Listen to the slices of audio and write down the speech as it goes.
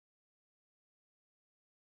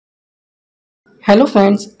Hello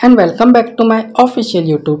friends and welcome back to my official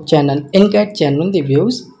YouTube channel Get Genuine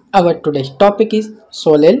Reviews. Our today's topic is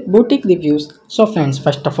Soleil boutique reviews. So friends,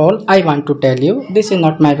 first of all I want to tell you this is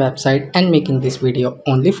not my website and making this video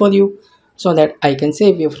only for you so that I can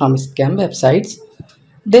save you from scam websites.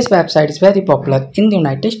 This website is very popular in the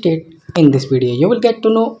United States. In this video you will get to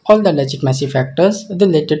know all the legitimacy factors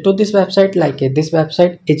related to this website, like this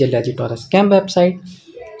website is a legit or a scam website.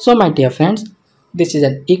 So my dear friends, this is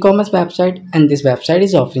an e-commerce website and this website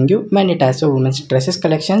is offering you many types of women's dresses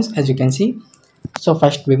collections, as you can see. So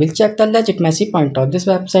first we will check the legitimacy point of this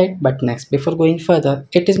website, but next before going further,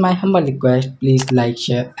 it is my humble request, please like,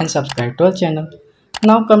 share and subscribe to our channel.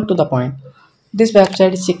 Now come to the point. This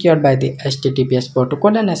website is secured by the HTTPS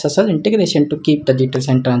protocol and SSL integration to keep the details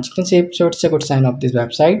and transactions safe, so it's a good sign of this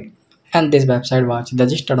website. And this website was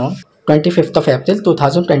registered on 25th of April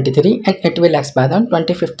 2023 and it will expire on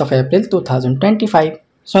 25th of April 2025.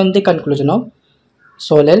 So in the conclusion of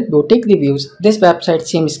Soleil boutique reviews, this website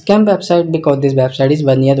seems scam website because this website is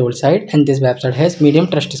 1 year old site and this website has medium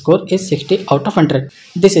trust score is 60 out of 100.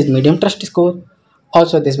 This is medium trust score.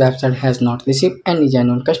 Also, this website has not received any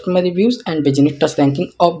genuine customer reviews and business trust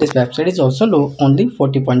ranking of this website is also low, only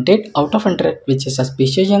 40.8 out of 100, which is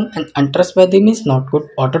suspicious and untrustworthy, means not good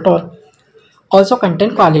at all. Also,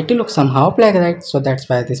 content quality looks somehow plagiarized, so that's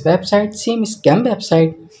why this website seems scam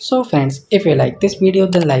website. So friends, if you like this video,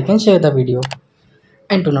 then like and share the video.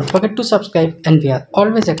 And do not forget to subscribe, and we are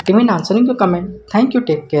always active in answering your comment. Thank you,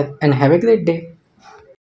 take care and have a great day.